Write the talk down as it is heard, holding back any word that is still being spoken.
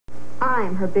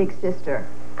I'm her big sister.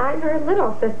 I'm her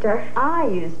little sister. I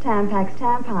use Tampax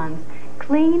tampons.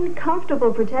 Clean,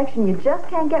 comfortable protection you just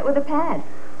can't get with a pad.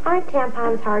 Aren't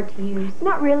tampons hard to use?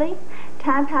 Not really.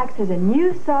 Tampax has a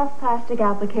new soft plastic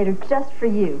applicator just for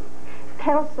you.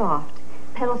 Pedal soft.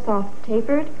 Pedal soft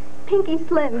tapered. Pinky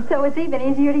slim, so it's even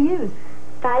easier to use.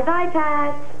 Bye-bye,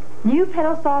 pads. New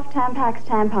Pedal Soft Tampax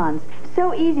tampons.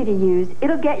 So easy to use,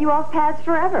 it'll get you off pads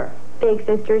forever. Big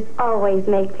sisters always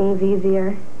make things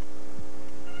easier.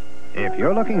 If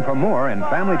you're looking for more in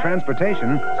family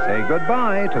transportation, say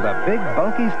goodbye to the big,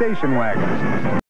 bulky station wagons.